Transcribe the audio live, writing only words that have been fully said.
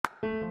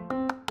Hey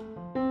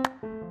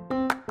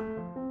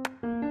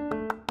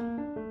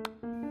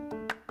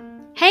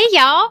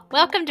y'all,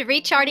 welcome to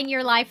Recharting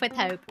Your Life with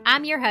Hope.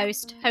 I'm your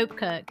host, Hope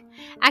Cook.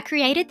 I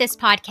created this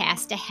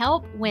podcast to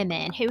help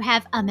women who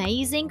have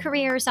amazing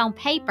careers on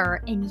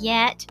paper and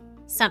yet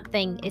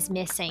something is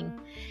missing.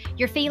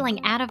 You're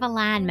feeling out of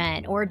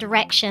alignment or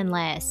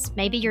directionless.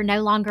 Maybe you're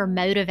no longer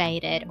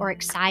motivated or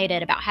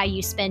excited about how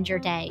you spend your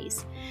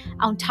days.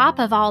 On top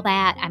of all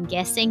that, I'm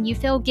guessing you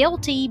feel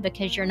guilty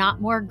because you're not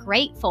more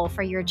grateful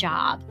for your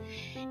job.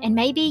 And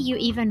maybe you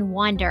even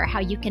wonder how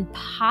you can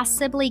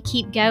possibly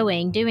keep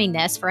going doing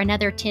this for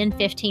another 10,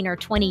 15, or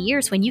 20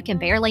 years when you can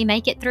barely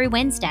make it through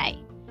Wednesday.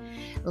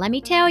 Let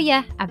me tell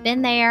you, I've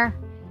been there.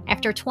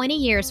 After 20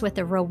 years with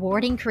a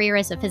rewarding career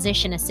as a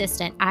physician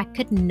assistant, I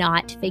could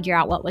not figure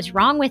out what was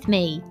wrong with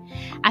me.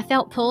 I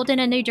felt pulled in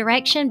a new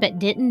direction but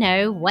didn't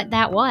know what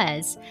that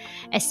was.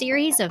 A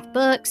series of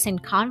books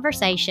and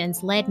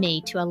conversations led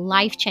me to a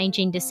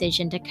life-changing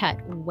decision to cut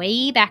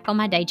way back on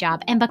my day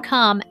job and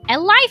become a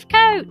life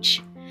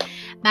coach.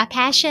 My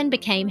passion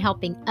became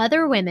helping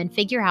other women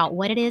figure out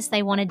what it is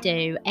they want to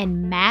do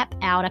and map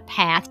out a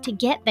path to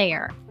get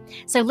there.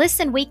 So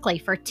listen weekly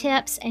for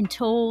tips and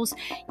tools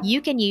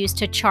you can use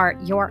to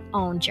chart your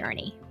own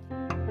journey.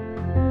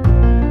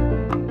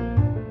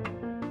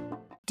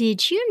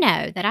 Did you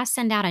know that I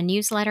send out a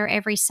newsletter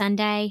every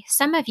Sunday?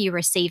 Some of you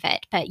receive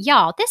it, but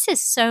y'all, this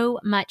is so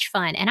much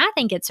fun, and I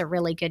think it's a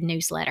really good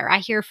newsletter. I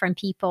hear from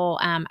people,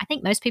 I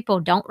think most people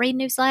don't read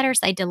newsletters,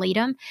 they delete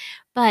them,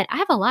 but I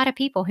have a lot of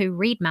people who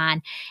read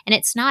mine, and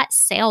it's not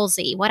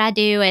salesy. What I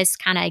do is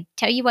kind of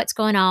tell you what's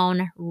going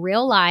on,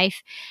 real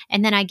life,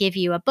 and then I give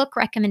you a book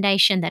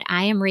recommendation that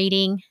I am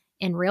reading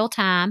in real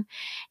time.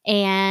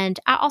 And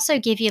I also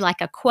give you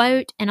like a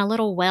quote and a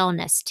little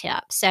wellness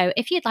tip. So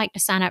if you'd like to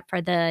sign up for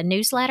the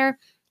newsletter,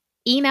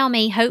 email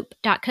me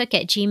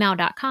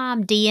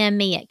hope.cook@gmail.com, DM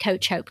me at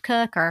Coach Hope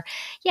Cook, or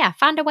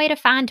find a way to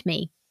find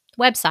me.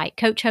 Website,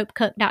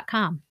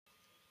 coachhopecook.com.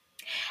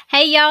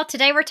 Hey y'all,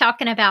 today we're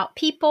talking about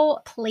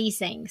people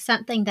pleasing,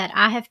 something that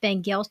I have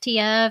been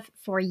guilty of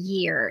for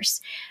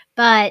years.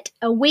 But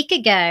a week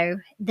ago,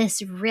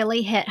 this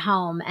really hit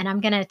home, and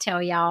I'm going to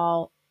tell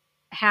y'all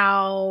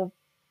how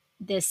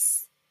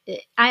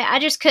I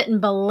just couldn't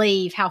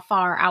believe how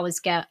far I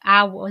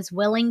was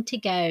willing to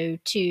go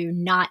to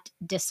not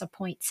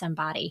disappoint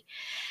somebody.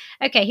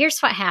 Okay, here's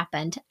what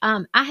happened.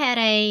 I had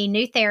a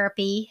new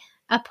therapy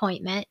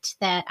appointment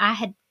that I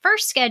had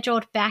first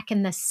scheduled back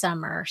in the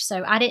summer.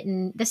 So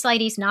this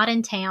lady's not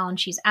in town.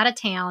 She's out of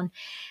town,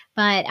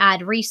 but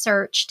I'd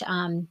researched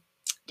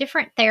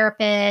different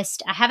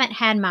therapists. I haven't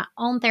had my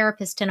own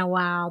therapist in a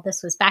while.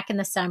 This was back in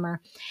the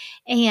summer.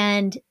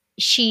 And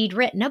she'd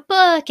written a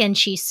book and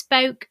she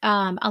spoke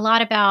a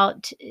lot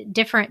about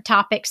different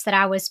topics that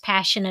I was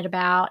passionate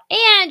about,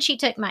 and she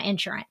took my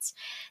insurance.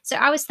 So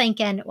I was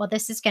thinking, well,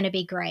 this is going to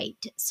be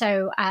great.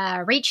 So I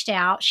reached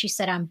out. She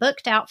said, I'm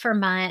booked out for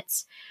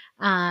months.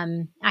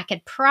 I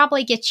could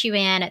probably get you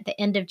in at the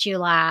end of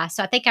July.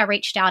 So I think I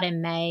reached out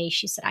in May.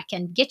 She said, I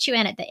can get you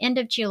in at the end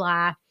of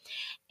July,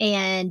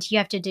 and you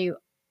have to do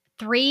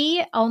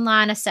 3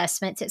 online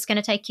assessments. It's going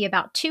to take you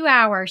about 2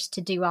 hours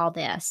to do all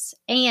this.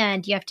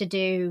 And you have to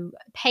do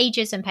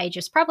pages and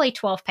pages, probably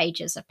 12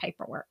 pages of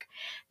paperwork.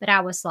 But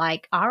I was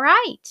like, all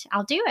right,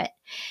 I'll do it.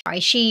 All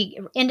right, she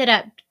ended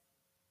up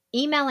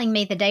emailing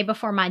me the day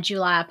before my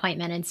July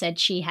appointment and said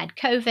she had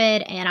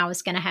COVID and I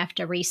was going to have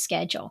to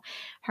reschedule.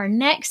 Her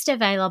next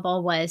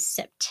available was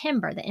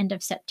September, the end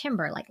of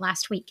September, like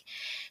last week.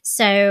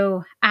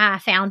 So I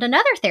found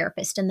another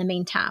therapist in the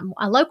meantime,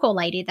 a local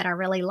lady that I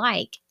really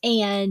like.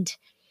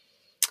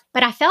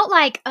 But I felt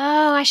like,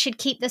 I should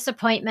keep this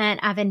appointment.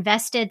 I've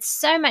invested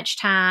so much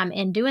time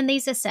in doing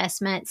these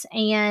assessments,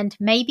 and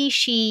maybe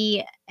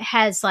she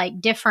has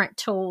like different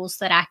tools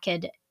that I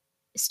could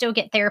still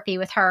get therapy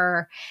with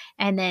her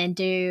and then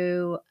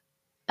do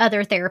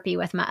other therapy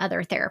with my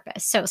other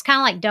therapist. So it was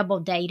kind of like double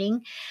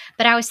dating.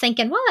 But I was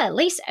thinking, well, I at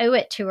least owe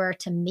it to her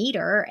to meet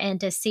her and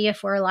to see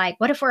if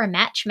what if we're a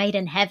match made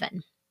in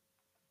heaven?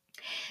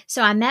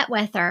 So I met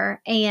with her,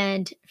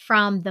 and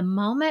from the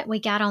moment we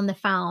got on the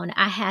phone,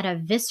 I had a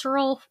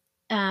visceral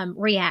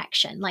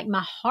reaction. Like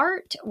my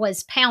heart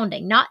was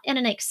pounding, not in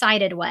an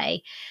excited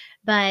way,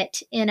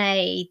 but in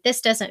a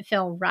this doesn't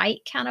feel right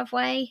kind of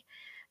way.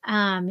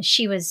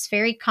 She was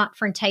very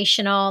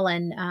confrontational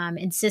and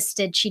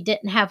insisted she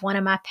didn't have one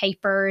of my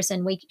papers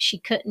and she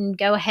couldn't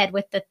go ahead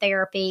with the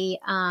therapy.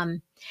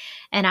 And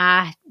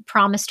I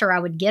promised her I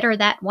would get her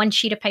that one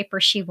sheet of paper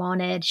she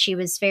wanted. She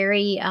was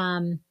very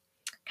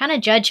kind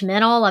of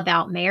judgmental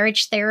about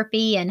marriage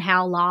therapy and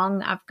how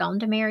long I've gone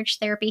to marriage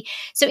therapy.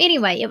 So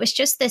anyway, it was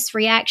just this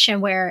reaction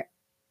where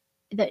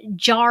the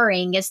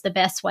jarring is the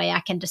best way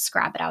I can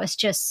describe it. I was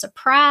just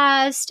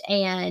surprised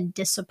and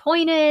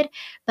disappointed,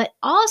 but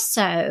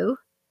also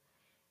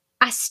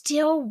I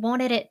still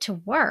wanted it to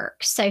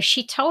work. So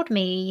she told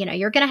me,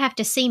 you're going to have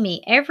to see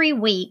me every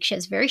week. She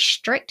has very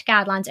strict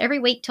guidelines. Every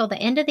week till the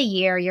end of the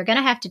year, you're going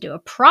to have to do a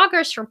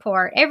progress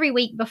report every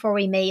week before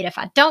we meet. If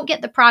I don't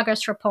get the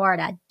progress report,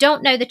 I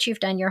don't know that you've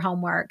done your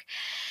homework.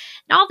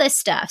 and all this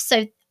stuff.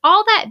 So,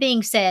 all that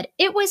being said,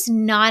 it was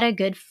not a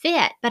good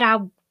fit, but I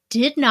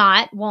did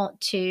not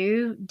want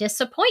to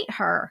disappoint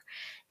her.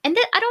 And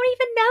I don't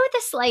even know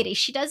this lady.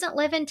 She doesn't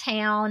live in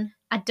town.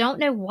 I don't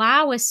know why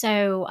I was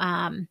so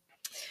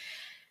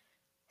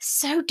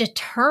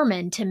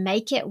determined to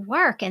make it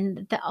work.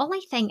 And the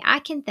only thing I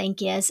can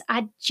think is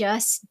I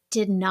just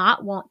did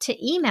not want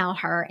to email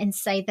her and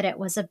say that it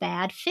was a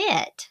bad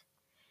fit.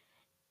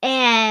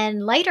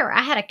 And later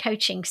I had a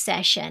coaching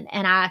session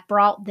and I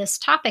brought this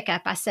topic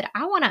up. I said,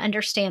 I want to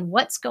understand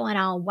what's going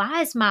on.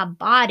 Why is my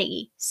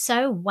body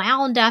so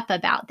wound up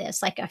about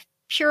this? Like a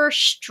pure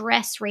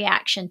stress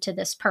reaction to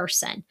this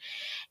person.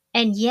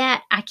 And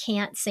yet I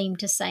can't seem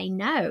to say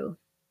no.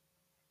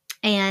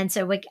 And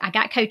so I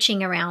got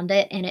coaching around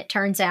it. And it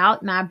turns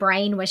out my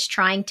brain was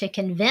trying to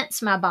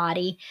convince my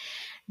body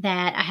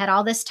that I had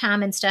all this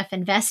time and stuff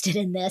invested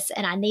in this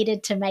and I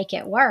needed to make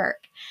it work.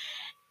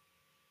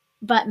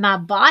 But my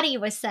body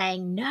was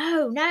saying,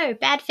 no,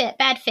 bad fit,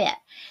 bad fit.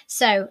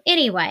 So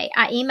anyway,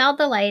 I emailed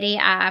the lady.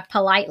 I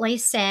politely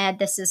said,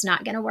 this is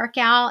not going to work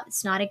out.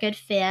 It's not a good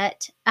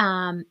fit.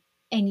 And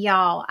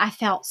y'all, I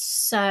felt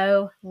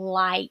so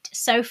light,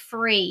 so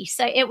free.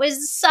 So it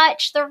was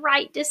such the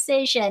right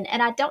decision.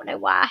 And I don't know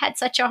why I had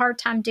such a hard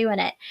time doing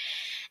it,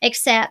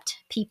 except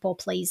people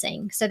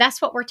pleasing. So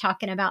that's what we're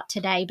talking about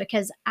today,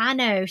 because I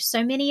know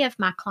so many of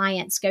my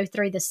clients go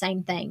through the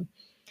same thing.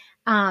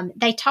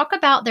 They talk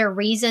about their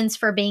reasons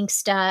for being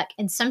stuck,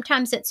 and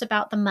sometimes it's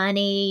about the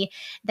money.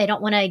 They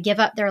don't want to give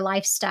up their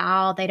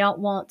lifestyle. They don't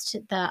want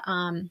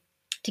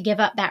to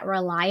give up that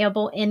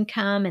reliable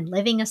income and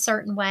living a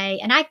certain way.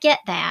 And I get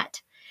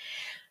that.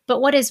 But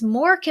what is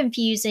more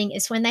confusing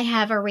is when they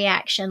have a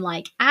reaction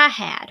like I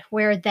had,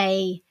 where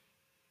they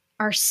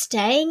are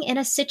staying in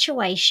a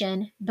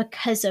situation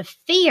because of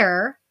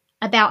fear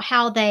about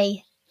how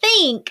they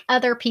think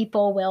other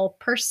people will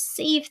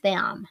perceive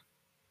them.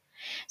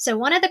 So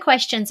one of the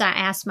questions I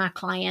ask my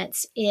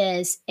clients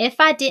is, if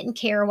I didn't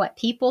care what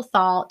people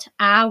thought,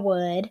 I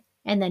would,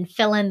 and then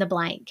fill in the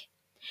blank.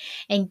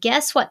 And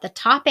guess what the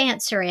top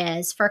answer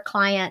is for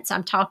clients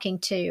I'm talking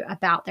to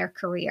about their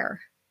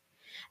career?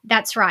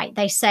 That's right.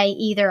 They say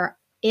either,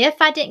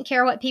 if I didn't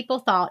care what people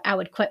thought, I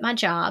would quit my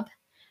job,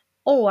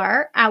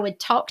 or I would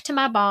talk to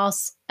my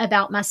boss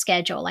about my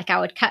schedule. Like I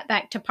would cut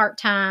back to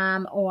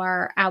part-time,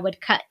 or I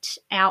would cut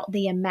out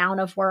the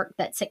amount of work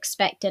that's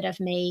expected of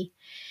me.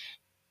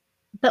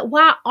 But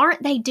why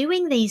aren't they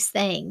doing these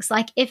things?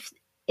 Like, if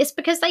it's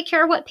because they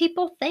care what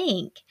people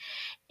think,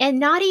 and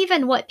not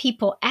even what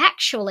people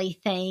actually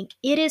think.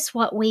 It is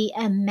what we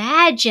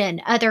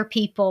imagine other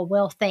people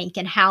will think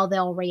and how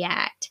they'll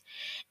react.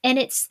 And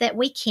it's that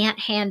we can't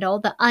handle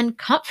the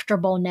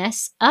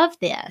uncomfortableness of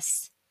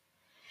this.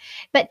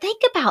 But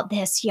think about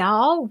this,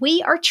 y'all.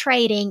 We are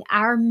trading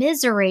our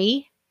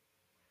misery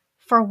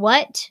for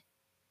what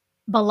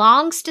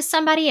belongs to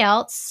somebody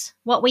else,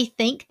 what we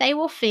think they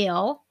will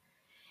feel.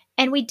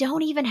 And we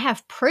don't even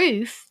have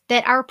proof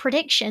that our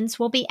predictions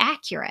will be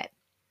accurate.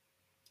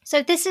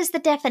 So this is the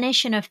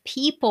definition of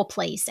people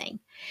pleasing.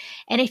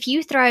 And if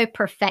you throw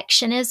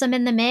perfectionism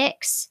in the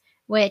mix,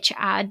 which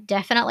I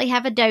definitely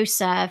have a dose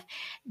of,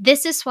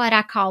 this is what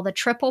I call the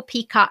triple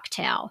P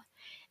cocktail.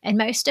 And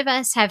most of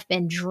us have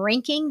been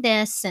drinking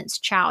this since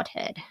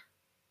childhood,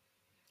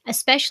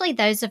 especially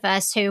those of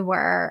us who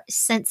were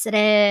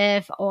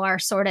sensitive or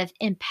sort of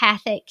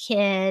empathic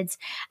kids.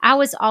 I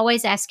was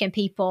always asking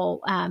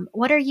people,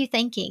 what are you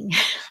thinking?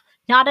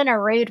 Not in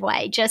a rude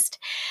way, just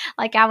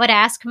like I would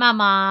ask my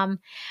mom,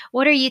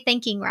 what are you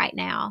thinking right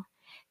now?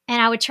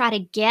 And I would try to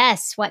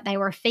guess what they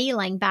were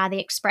feeling by the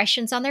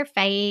expressions on their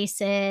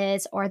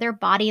faces or their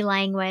body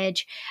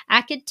language.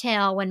 I could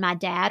tell when my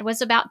dad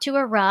was about to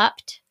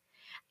erupt.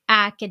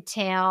 I could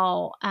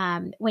tell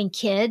when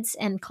kids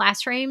in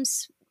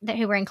classrooms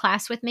who were in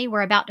class with me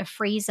were about to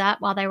freeze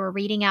up while they were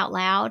reading out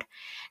loud.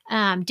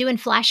 Doing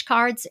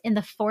flashcards in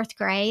the 4th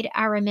grade,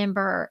 I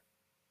remember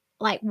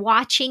like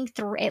watching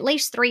at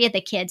least 3 of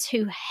the kids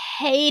who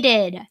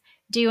hated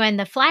doing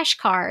the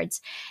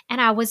flashcards.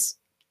 And I was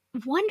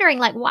wondering,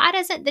 like, why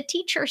doesn't the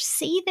teacher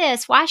see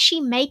this? Why is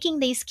she making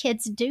these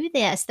kids do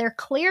this? They're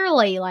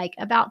clearly like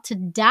about to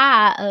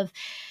die of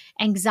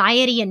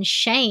anxiety and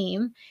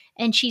shame,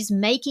 and she's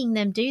making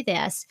them do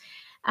this.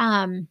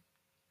 I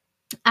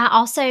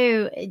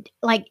also,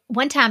 like,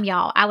 one time,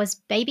 y'all, I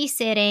was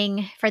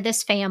babysitting for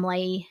this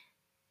family.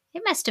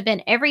 It must have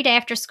been every day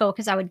after school,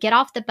 because I would get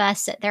off the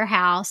bus at their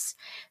house.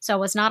 So I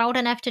was not old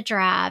enough to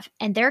drive,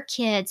 and their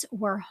kids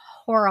were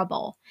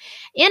horrible.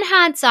 In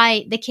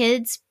hindsight, the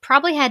kids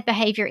probably had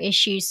behavior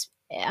issues.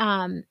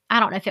 I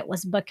don't know if it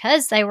was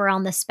because they were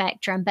on the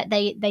spectrum, but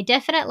they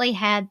definitely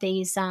had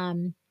these,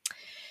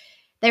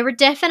 they were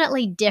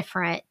definitely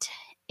different.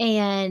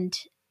 And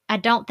I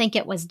don't think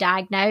it was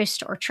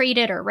diagnosed or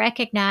treated or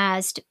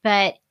recognized.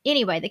 But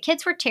anyway, the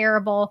kids were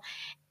terrible,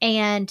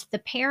 and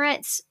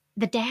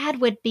the dad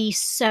would be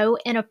so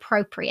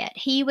inappropriate.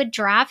 He would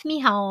drive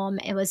me home.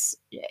 It was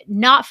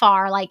not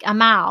far, like a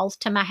mile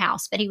to my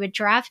house, but he would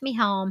drive me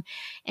home,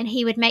 and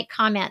he would make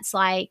comments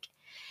like,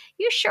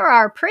 You sure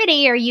are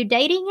pretty. Are you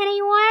dating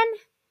anyone?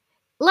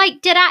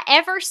 Like, did I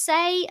ever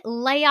say,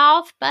 lay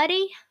off,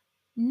 buddy?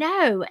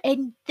 No.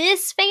 And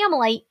this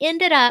family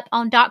ended up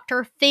on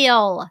Dr.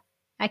 Phil.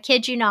 I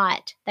kid you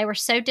not. They were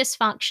so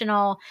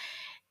dysfunctional.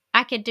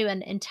 I could do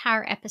an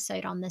entire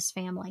episode on this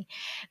family.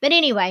 But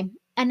anyway,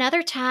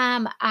 another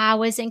time I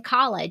was in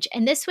college,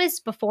 and this was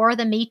before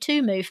the Me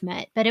Too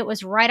movement, but it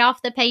was right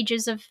off the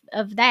pages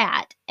of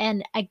that.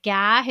 And a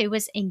guy who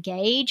was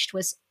engaged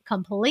was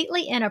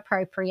completely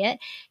inappropriate.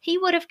 He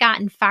would have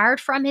gotten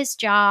fired from his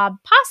job,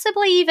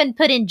 possibly even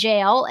put in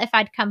jail if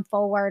I'd come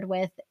forward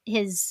with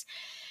his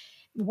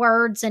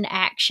words and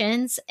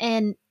actions.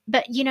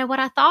 But you know what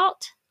I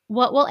thought?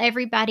 What will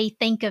everybody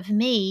think of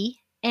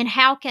me? And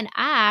how can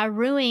I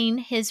ruin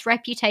his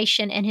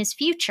reputation and his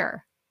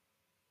future?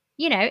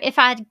 You know, if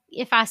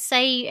I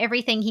say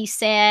everything he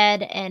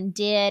said and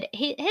did,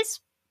 his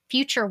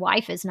future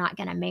wife is not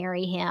going to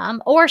marry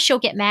him, or she'll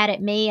get mad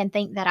at me and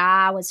think that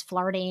I was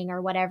flirting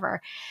or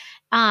whatever.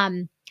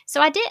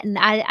 So I didn't.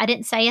 I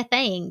didn't say a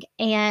thing.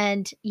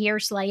 And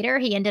years later,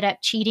 he ended up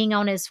cheating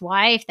on his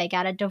wife. They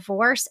got a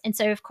divorce. And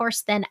so, of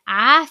course, then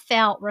I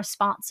felt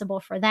responsible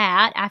for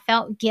that. I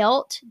felt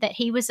guilt that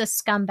he was a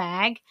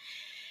scumbag.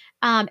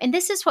 And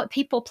this is what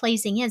people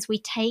pleasing is. We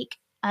take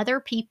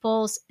other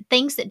people's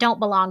things that don't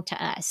belong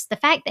to us. The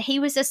fact that he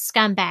was a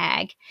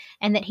scumbag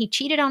and that he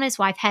cheated on his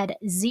wife had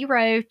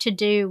zero to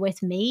do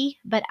with me,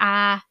 but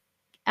I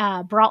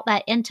brought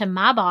that into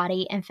my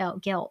body and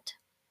felt guilt.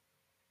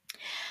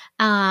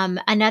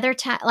 Another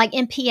time, like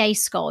in PA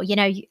school, you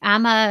know,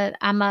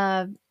 I'm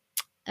a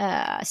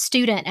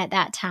student at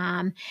that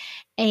time,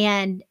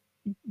 and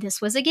this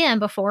was again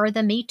before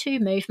the Me Too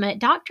movement.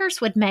 Doctors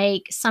would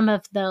make some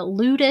of the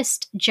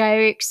lewdest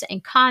jokes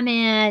and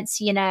comments.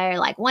 You know,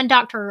 like one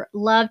doctor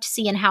loved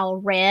seeing how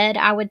red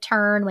I would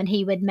turn when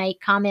he would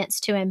make comments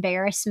to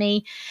embarrass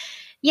me.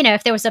 You know,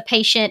 if there was a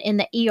patient in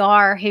the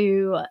ER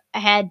who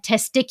had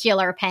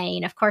testicular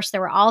pain, of course, there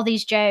were all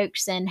these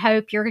jokes and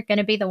hope you're going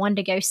to be the one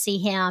to go see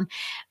him.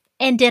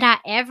 And did I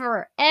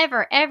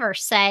ever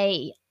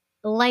say,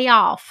 lay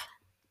off?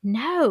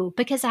 No,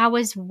 because I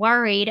was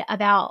worried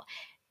about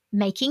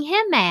making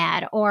him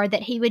mad, or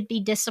that he would be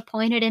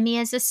disappointed in me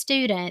as a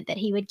student, that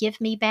he would give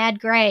me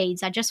bad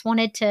grades. I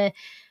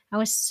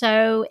was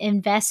so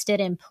invested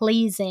in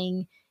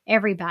pleasing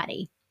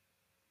everybody.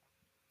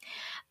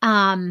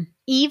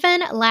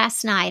 Even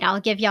last night, I'll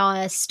give y'all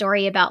a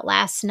story about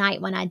last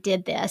night when I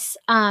did this.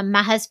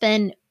 My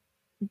husband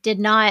did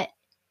not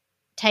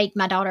take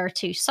my daughter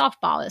to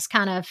softball. It's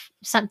kind of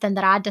something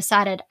that I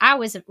decided I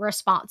was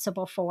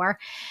responsible for,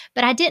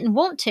 but I didn't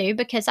want to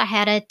because I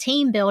had a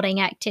team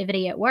building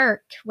activity at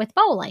work with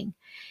bowling.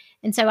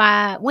 And so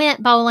I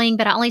went bowling,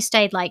 but I only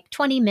stayed like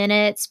 20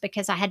 minutes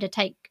because I had to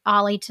take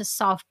Ollie to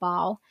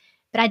softball.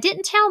 But I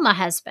didn't tell my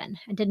husband.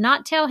 I did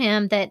not tell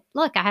him that,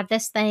 look, I have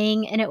this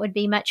thing and it would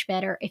be much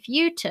better if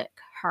you took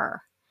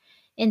her.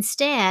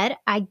 Instead,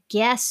 I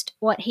guessed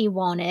what he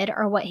wanted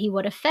or what he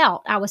would have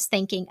felt. I was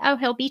thinking, oh,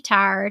 he'll be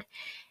tired.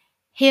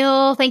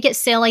 He'll think it's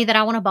silly that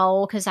I want to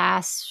bowl because I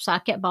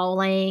suck at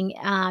bowling.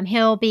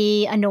 He'll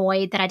be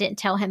annoyed that I didn't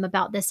tell him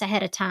about this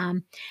ahead of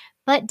time.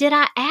 But did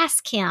I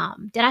ask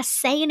him? Did I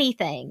say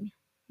anything?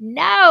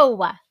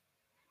 No,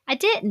 I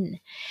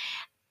didn't.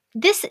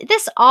 This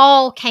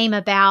all came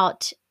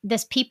about,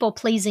 this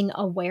people-pleasing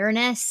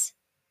awareness,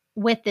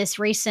 with this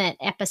recent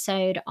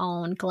episode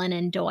on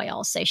Glennon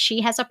Doyle. So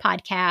she has a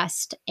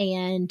podcast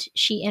and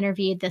she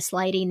interviewed this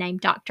lady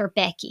named Dr.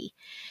 Becky.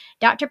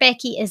 Dr.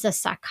 Becky is a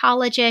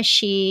psychologist.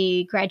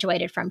 She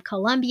graduated from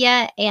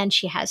Columbia and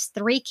she has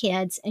 3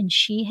 kids, and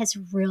she has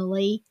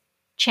really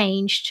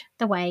changed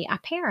the way I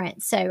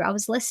parent. So I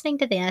was listening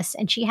to this,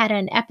 and she had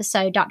an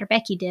episode Dr.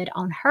 Becky did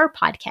on her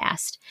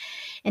podcast,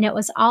 and it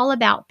was all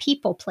about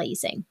people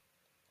pleasing.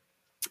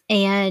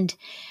 And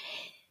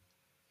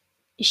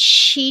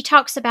she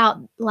talks about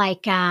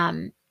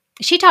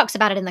she talks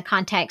about it in the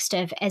context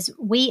of, as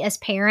we as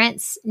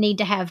parents need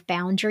to have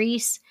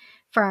boundaries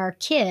for our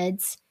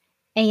kids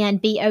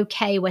and be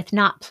okay with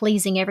not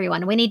pleasing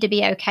everyone. We need to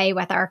be okay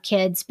with our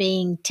kids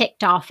being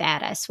ticked off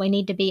at us. We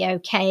need to be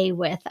okay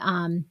with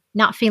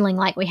not feeling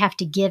like we have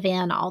to give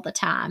in all the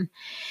time.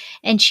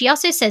 And she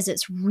also says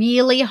it's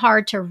really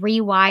hard to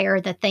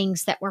rewire the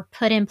things that were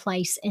put in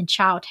place in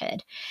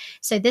childhood.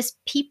 So this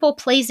people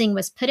pleasing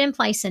was put in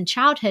place in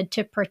childhood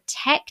to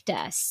protect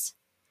us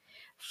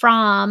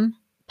from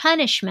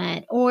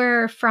punishment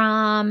or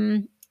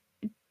from,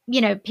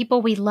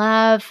 people we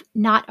love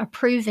not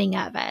approving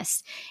of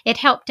us. It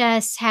helped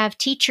us have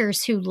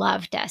teachers who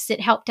loved us. It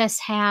helped us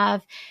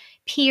have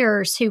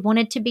peers who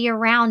wanted to be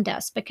around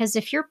us, because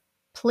if you're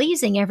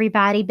pleasing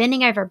everybody,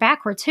 bending over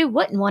backwards, who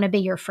wouldn't want to be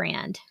your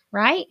friend,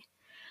 right?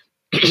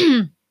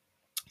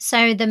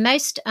 So the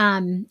most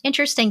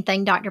interesting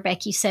thing Dr.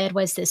 Becky said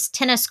was this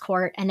tennis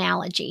court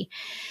analogy.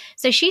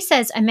 So she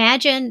says,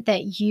 imagine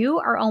that you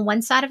are on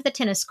one side of the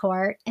tennis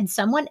court and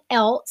someone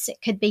else, it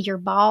could be your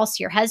boss,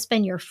 your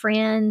husband, your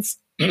friends,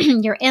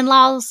 your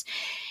in-laws,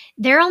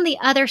 they're on the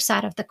other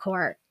side of the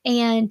court.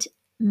 And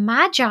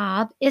my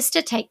job is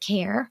to take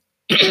care,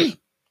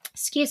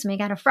 Excuse me,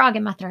 got a frog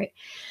in my throat.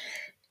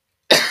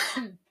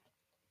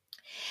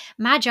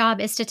 My job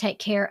is to take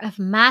care of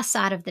my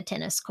side of the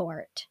tennis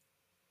court.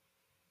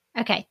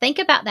 Okay, think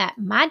about that.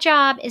 My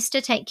job is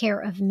to take care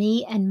of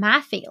me and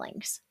my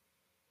feelings.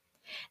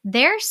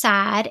 Their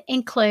side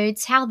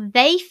includes how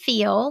they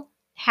feel,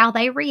 how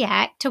they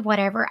react to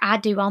whatever I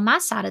do on my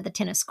side of the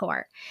tennis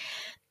court.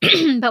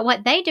 But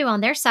what they do on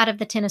their side of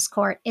the tennis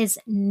court is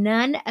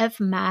none of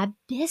my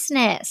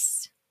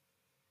business.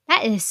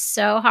 That is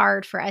so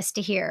hard for us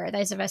to hear,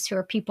 those of us who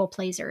are people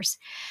pleasers.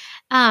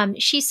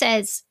 She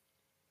says,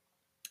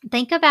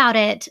 think about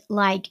it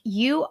like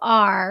you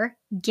are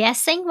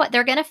guessing what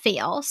they're going to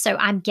feel. So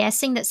I'm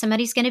guessing that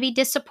somebody's going to be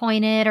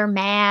disappointed or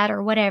mad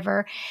or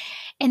whatever.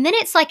 And then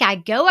it's like I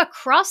go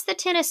across the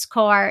tennis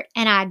court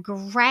and I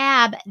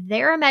grab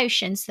their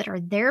emotions that are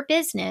their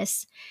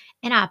business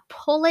and I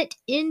pull it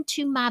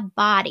into my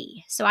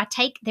body. So I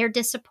take their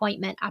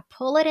disappointment, I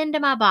pull it into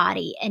my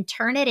body and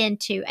turn it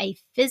into a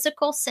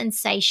physical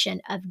sensation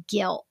of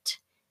guilt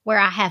where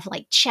I have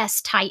like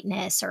chest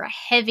tightness or a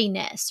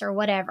heaviness or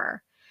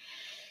whatever.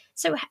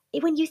 So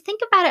when you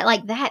think about it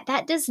like that,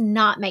 that does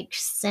not make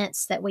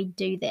sense that we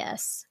do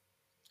this,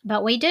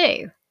 but we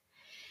do.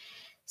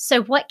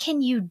 So what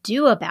can you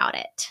do about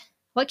it?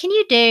 What can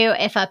you do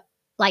if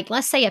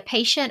let's say a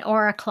patient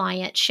or a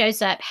client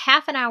shows up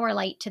half an hour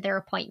late to their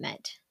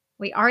appointment?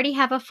 We already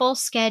have a full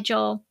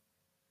schedule.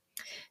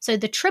 So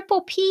the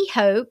triple P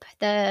hope,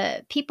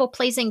 the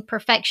people-pleasing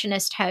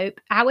perfectionist hope,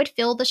 I would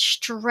feel the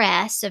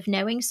stress of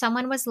knowing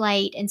someone was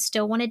late and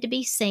still wanted to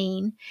be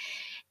seen.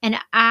 And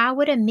I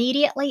would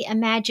immediately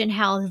imagine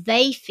how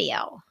they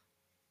feel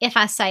if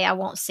I say I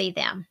won't see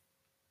them.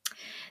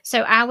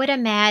 So I would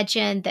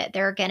imagine that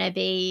they're going to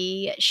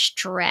be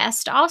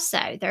stressed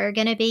also. They're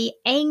going to be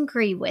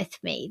angry with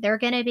me. They're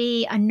going to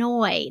be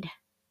annoyed.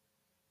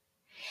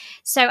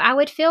 So I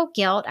would feel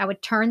guilt. I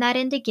would turn that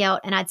into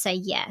guilt and I'd say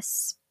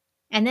yes.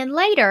 And then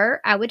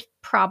later, I would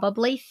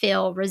probably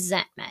feel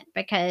resentment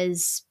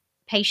because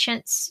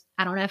patients,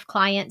 I don't know if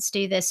clients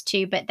do this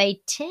too, but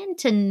they tend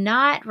to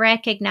not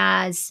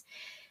recognize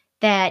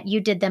that you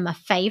did them a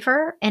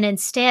favor, and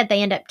instead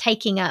they end up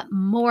taking up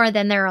more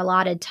than their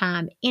allotted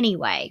time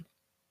anyway.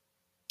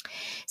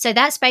 So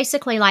that's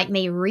basically like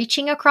me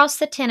reaching across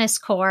the tennis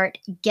court,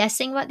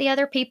 guessing what the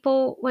other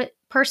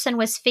person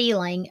was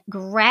feeling,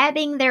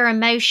 grabbing their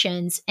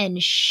emotions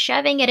and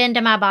shoving it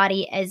into my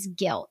body as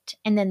guilt.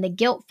 And then the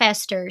guilt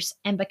festers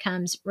and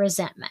becomes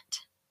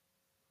resentment.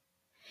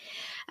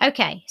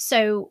 Okay,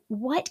 so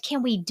what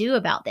can we do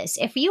about this?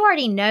 If you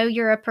already know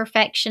you're a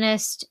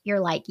perfectionist, you're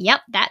like,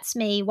 yep, that's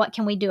me. What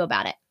can we do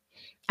about it?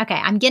 Okay,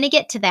 I'm going to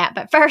get to that.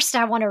 But first,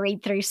 I want to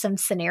read through some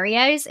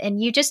scenarios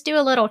and you just do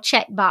a little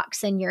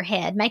checkbox in your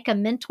head. Make a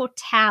mental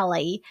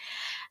tally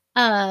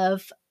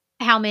of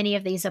how many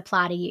of these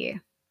apply to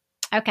you.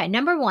 Okay,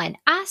 number 1,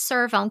 I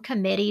serve on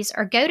committees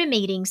or go to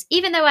meetings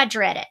even though I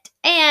dread it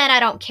and I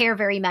don't care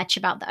very much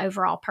about the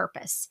overall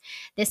purpose.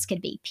 This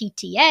could be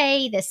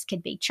PTA, this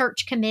could be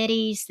church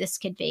committees, this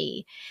could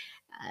be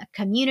a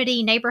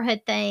community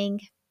neighborhood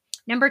thing.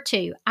 Number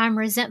 2, I'm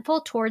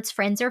resentful towards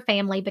friends or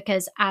family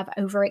because I've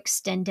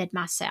overextended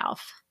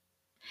myself.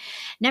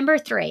 Number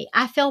 3,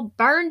 I feel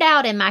burned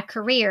out in my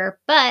career,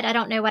 but I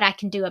don't know what I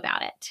can do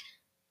about it.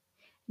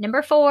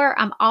 Number 4,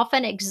 I'm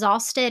often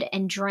exhausted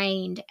and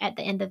drained at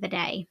the end of the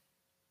day.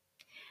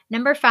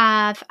 Number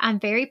 5, I'm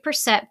very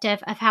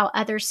perceptive of how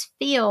others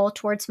feel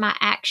towards my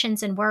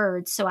actions and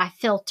words, so I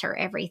filter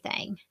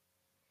everything.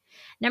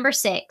 Number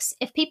 6,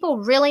 if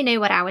people really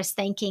knew what I was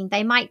thinking,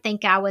 they might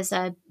think I was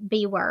a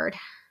B word.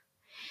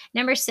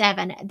 Number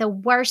 7, the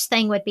worst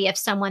thing would be if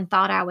someone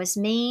thought I was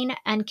mean,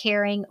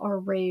 uncaring, or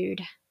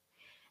rude.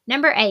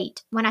 Number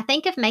 8, when I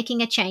think of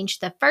making a change,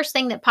 the first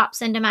thing that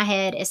pops into my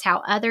head is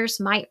how others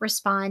might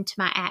respond to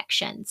my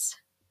actions.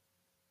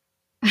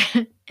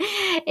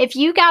 If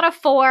you got a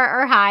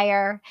 4 or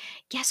higher,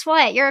 guess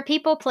what? You're a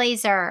people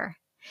pleaser.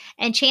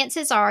 And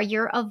chances are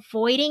you're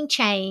avoiding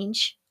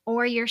change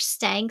or you're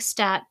staying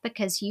stuck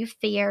because you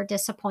fear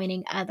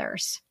disappointing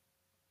others.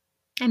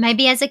 And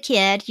maybe as a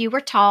kid, you were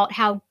taught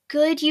how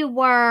good you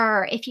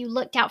were if you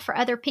looked out for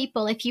other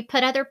people. If you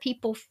put other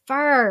people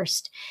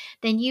first,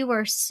 then you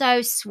were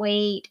so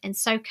sweet and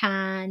so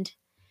kind.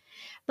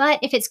 But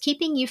if it's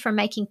keeping you from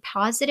making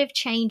positive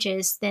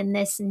changes, then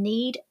this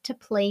need to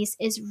please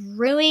is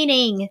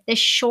ruining the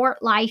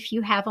short life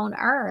you have on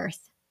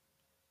earth.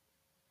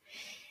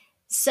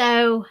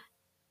 So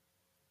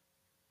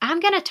I'm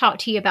going to talk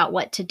to you about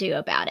what to do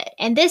about it.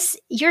 And this,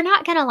 you're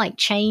not going to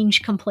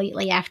change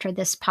completely after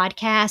this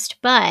podcast,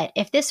 but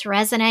if this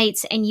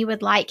resonates and you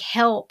would like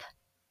help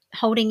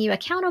holding you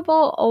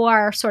accountable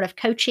or sort of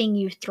coaching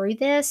you through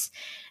this,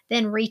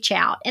 then reach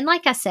out. And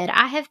like I said,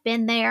 I have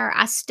been there.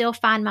 I still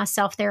find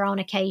myself there on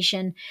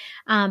occasion,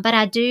 but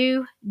I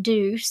do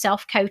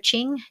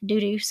self-coaching,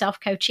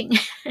 self-coaching.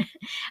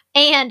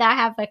 And I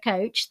have a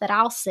coach that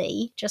I'll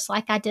see, just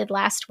like I did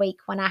last week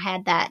when I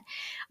had that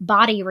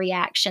body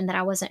reaction that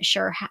I wasn't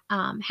sure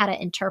how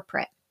to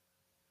interpret.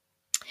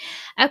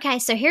 Okay,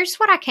 so here's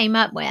what I came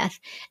up with.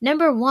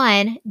 Number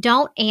one,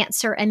 don't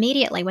answer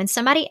immediately. When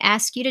somebody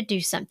asks you to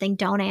do something,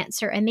 don't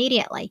answer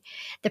immediately.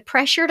 The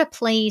pressure to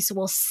please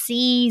will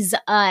seize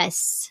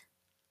us.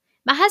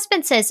 My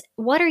husband says,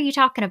 "What are you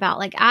talking about?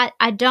 Like,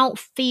 I don't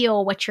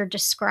feel what you're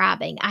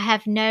describing. I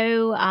have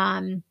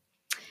no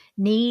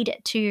need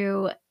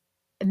to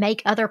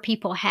make other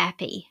people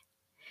happy."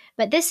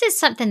 But this is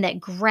something that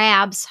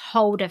grabs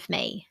hold of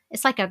me.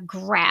 It's like a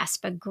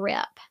grasp, a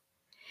grip.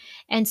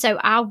 And so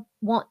I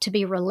want to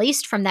be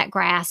released from that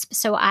grasp.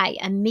 So I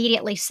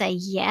immediately say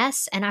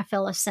yes, and I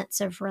feel a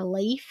sense of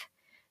relief.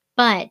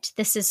 But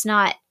this is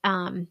not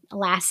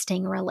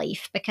lasting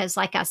relief because,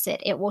 like I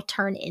said, it will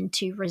turn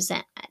into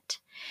resentment.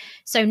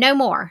 So no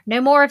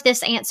more of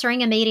this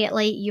answering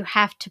immediately. You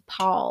have to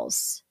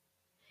pause.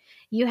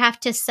 You have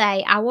to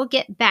say, I will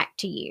get back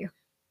to you.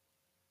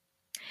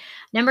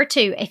 Number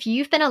two, if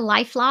you've been a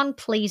lifelong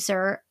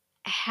pleaser,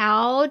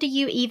 how do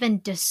you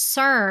even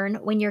discern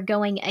when you're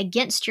going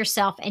against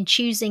yourself and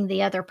choosing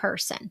the other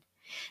person?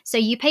 So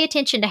you pay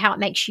attention to how it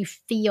makes you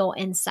feel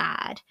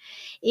inside.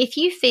 If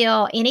you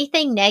feel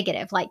anything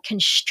negative, like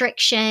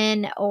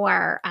constriction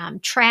or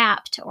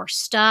trapped or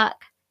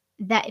stuck,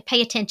 that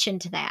pay attention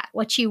to that.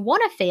 What you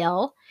want to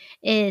feel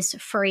is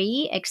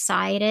free,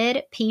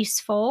 excited,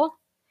 peaceful.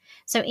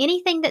 So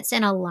anything that's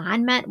in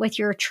alignment with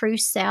your true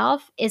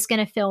self is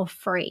going to feel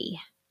free.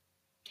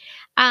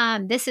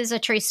 This is a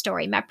true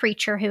story. My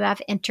preacher, who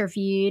I've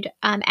interviewed,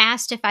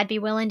 asked if I'd be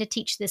willing to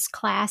teach this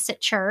class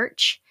at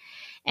church.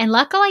 And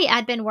luckily,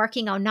 I'd been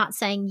working on not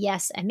saying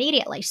yes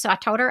immediately. So I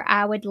told her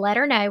I would let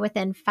her know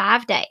within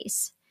 5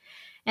 days.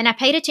 And I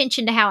paid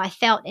attention to how I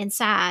felt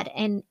inside,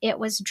 and it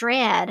was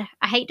dread.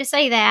 I hate to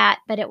say that,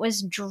 but it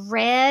was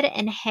dread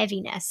and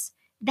heaviness.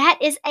 That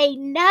is a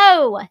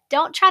no.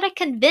 Don't try to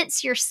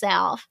convince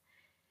yourself.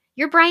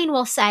 Your brain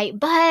will say,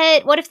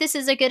 but what if this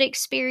is a good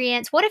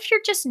experience? What if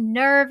you're just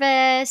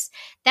nervous?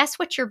 That's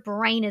what your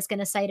brain is going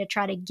to say to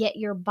try to get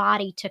your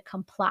body to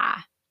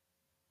comply.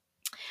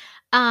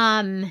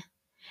 Um,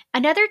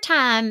 Another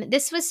time,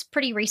 this was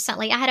pretty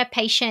recently, I had a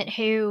patient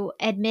who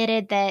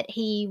admitted that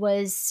he'd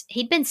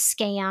been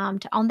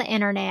scammed on the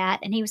internet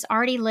and he was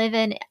already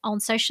living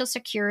on Social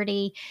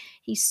Security.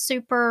 He's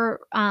super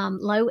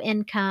low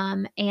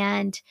income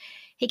and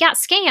he got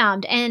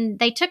scammed and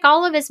they took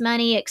all of his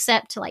money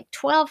except like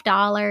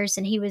 $12.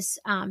 And he was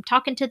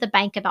talking to the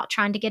bank about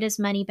trying to get his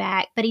money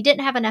back, but he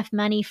didn't have enough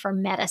money for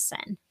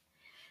medicine.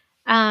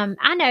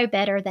 I know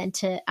better than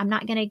I'm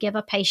not going to give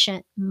a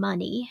patient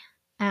money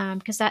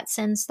because that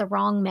sends the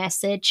wrong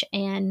message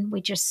and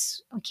we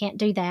can't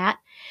do that.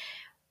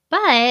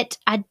 But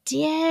I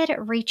did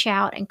reach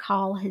out and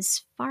call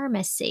his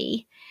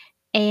pharmacy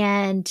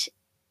and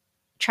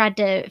tried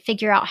to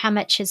figure out how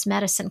much his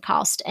medicine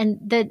cost. And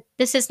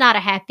this is not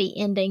a happy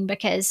ending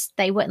because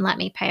they wouldn't let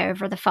me pay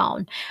over the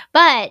phone.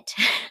 But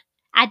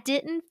I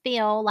didn't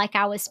feel like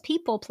I was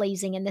people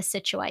pleasing in this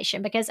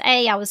situation because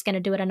A, I was going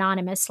to do it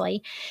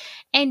anonymously.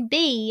 And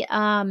B,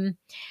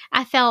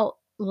 I felt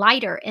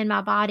lighter in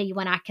my body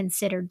when I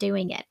considered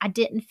doing it. I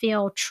didn't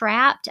feel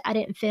trapped. I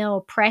didn't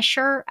feel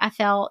pressure. I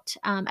felt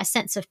a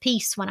sense of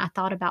peace when I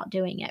thought about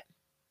doing it.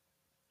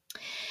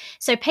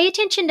 So pay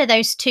attention to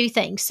those two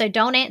things. So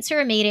don't answer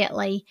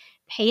immediately.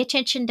 Pay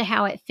attention to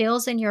how it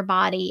feels in your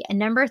body. And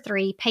number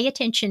three, pay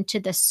attention to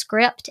the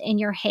script in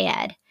your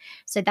head.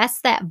 So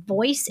that's that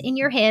voice in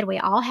your head. We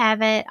all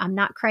have it. I'm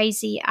not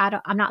crazy.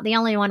 I'm not the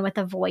only one with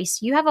a voice.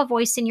 You have a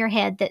voice in your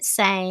head that's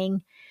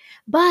saying,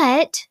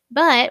 but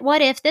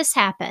what if this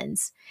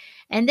happens?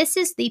 And this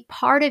is the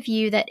part of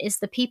you that is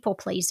the people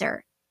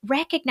pleaser.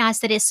 Recognize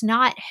that it's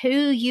not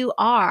who you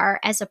are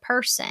as a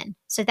person.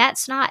 So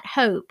that's not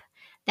hope.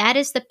 That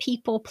is the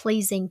people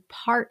pleasing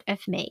part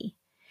of me.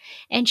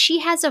 And she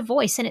has a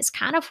voice and it's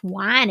kind of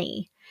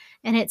whiny.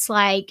 And it's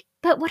like,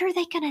 but what are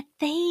they going to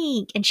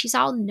think? And she's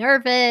all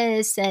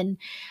nervous. And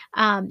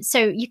so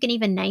you can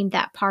even name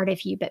that part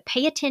of you. But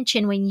pay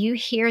attention when you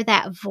hear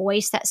that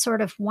voice, that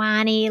sort of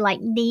whiny, like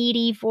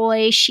needy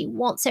voice. She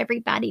wants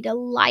everybody to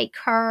like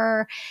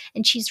her.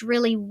 And she's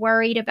really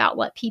worried about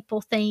what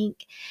people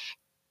think.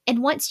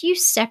 And once you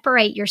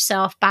separate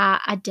yourself by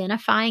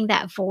identifying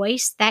that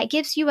voice, that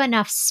gives you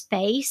enough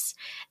space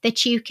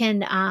that you can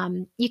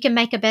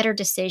make a better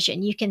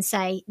decision. You can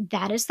say,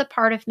 that is the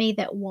part of me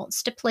that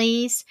wants to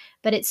please,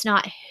 but it's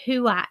not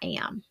who I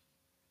am.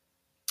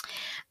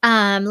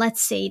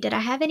 Let's see. Did I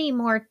have any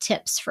more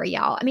tips for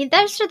y'all? I mean,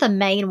 those are the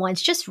main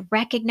ones. Just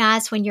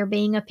recognize when you're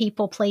being a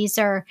people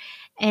pleaser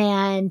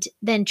and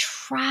then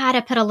try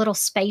to put a little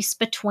space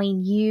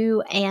between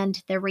you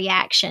and the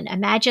reaction.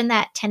 Imagine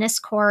that tennis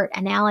court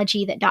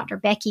analogy that Dr.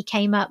 Becky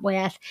came up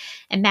with.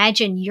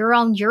 Imagine you're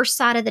on your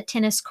side of the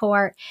tennis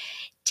court.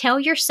 Tell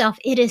yourself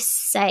it is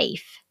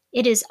safe.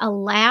 It is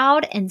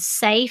allowed and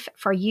safe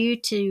for you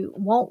to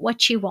want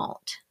what you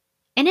want.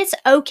 And it's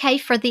okay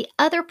for the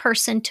other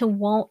person to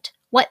want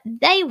what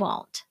they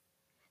want.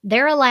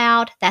 They're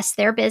allowed. That's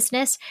their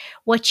business.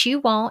 What you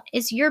want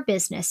is your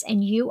business,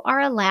 and you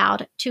are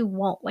allowed to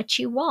want what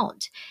you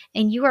want.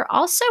 And you are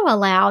also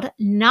allowed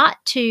not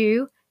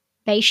to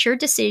base your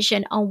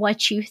decision on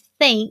what you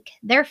think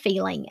they're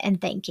feeling and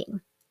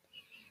thinking.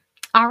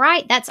 All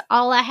right, that's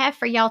all I have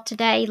for y'all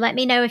today. Let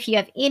me know if you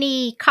have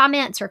any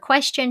comments or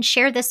questions.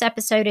 Share this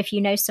episode if you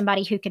know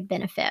somebody who could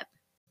benefit.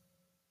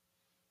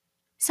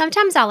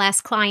 Sometimes I'll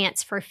ask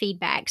clients for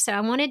feedback, so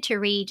I wanted to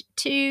read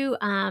two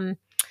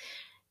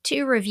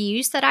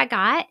reviews that I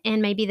got,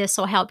 and maybe this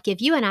will help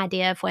give you an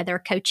idea of whether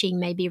coaching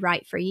may be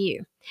right for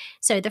you.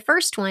 So the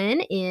first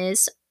one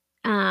is,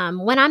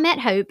 when I met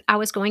Hope, I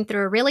was going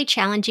through a really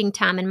challenging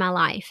time in my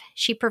life.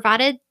 She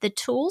provided the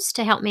tools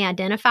to help me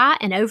identify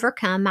and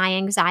overcome my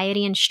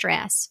anxiety and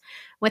stress.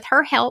 With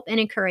her help and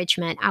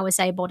encouragement, I was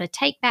able to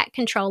take back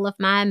control of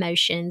my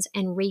emotions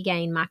and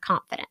regain my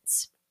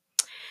confidence.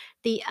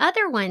 The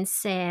other one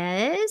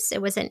says,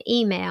 it was an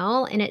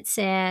email, and it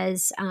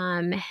says,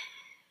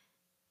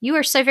 you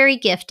are so very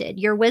gifted.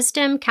 Your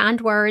wisdom,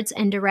 kind words,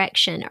 and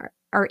direction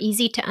are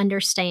easy to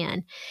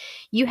understand.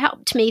 You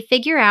helped me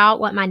figure out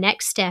what my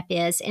next step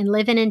is and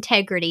live in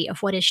integrity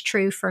of what is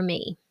true for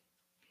me.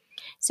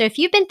 So if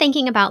you've been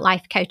thinking about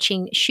life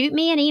coaching, shoot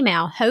me an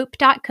email,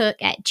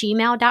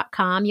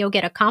 hope.cook@gmail.com. You'll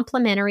get a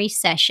complimentary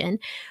session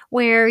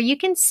where you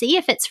can see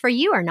if it's for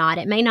you or not.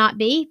 It may not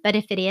be, but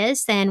if it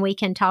is, then we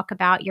can talk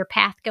about your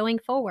path going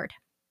forward.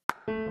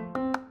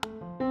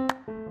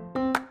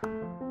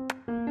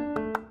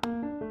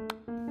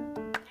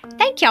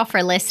 Thank y'all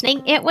for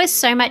listening. It was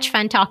so much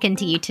fun talking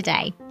to you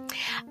today.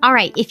 All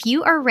right, if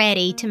you are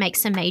ready to make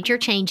some major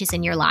changes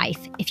in your life,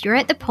 if you're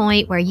at the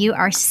point where you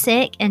are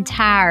sick and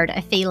tired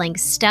of feeling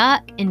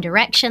stuck and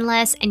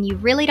directionless and you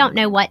really don't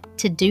know what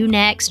to do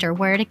next or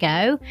where to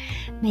go,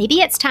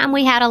 maybe it's time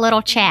we had a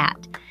little chat.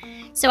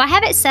 So I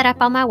have it set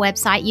up on my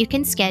website. You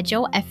can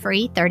schedule a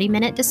free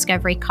 30-minute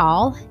discovery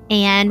call,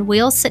 and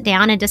we'll sit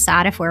down and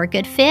decide if we're a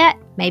good fit.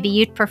 Maybe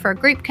you'd prefer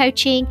group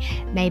coaching,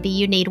 maybe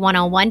you need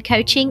one-on-one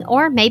coaching,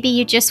 or maybe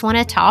you just want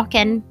to talk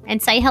and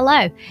say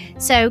hello.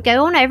 So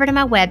go on over to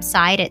my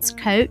website. It's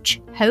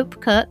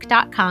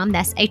CoachHopeCook.com.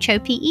 That's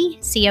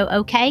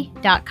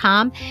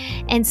HopeCook.com,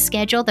 and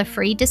schedule the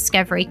free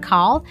discovery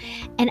call.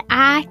 And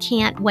I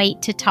can't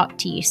wait to talk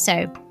to you.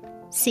 So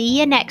see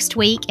you next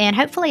week, and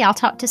hopefully I'll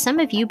talk to some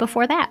of you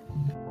before that.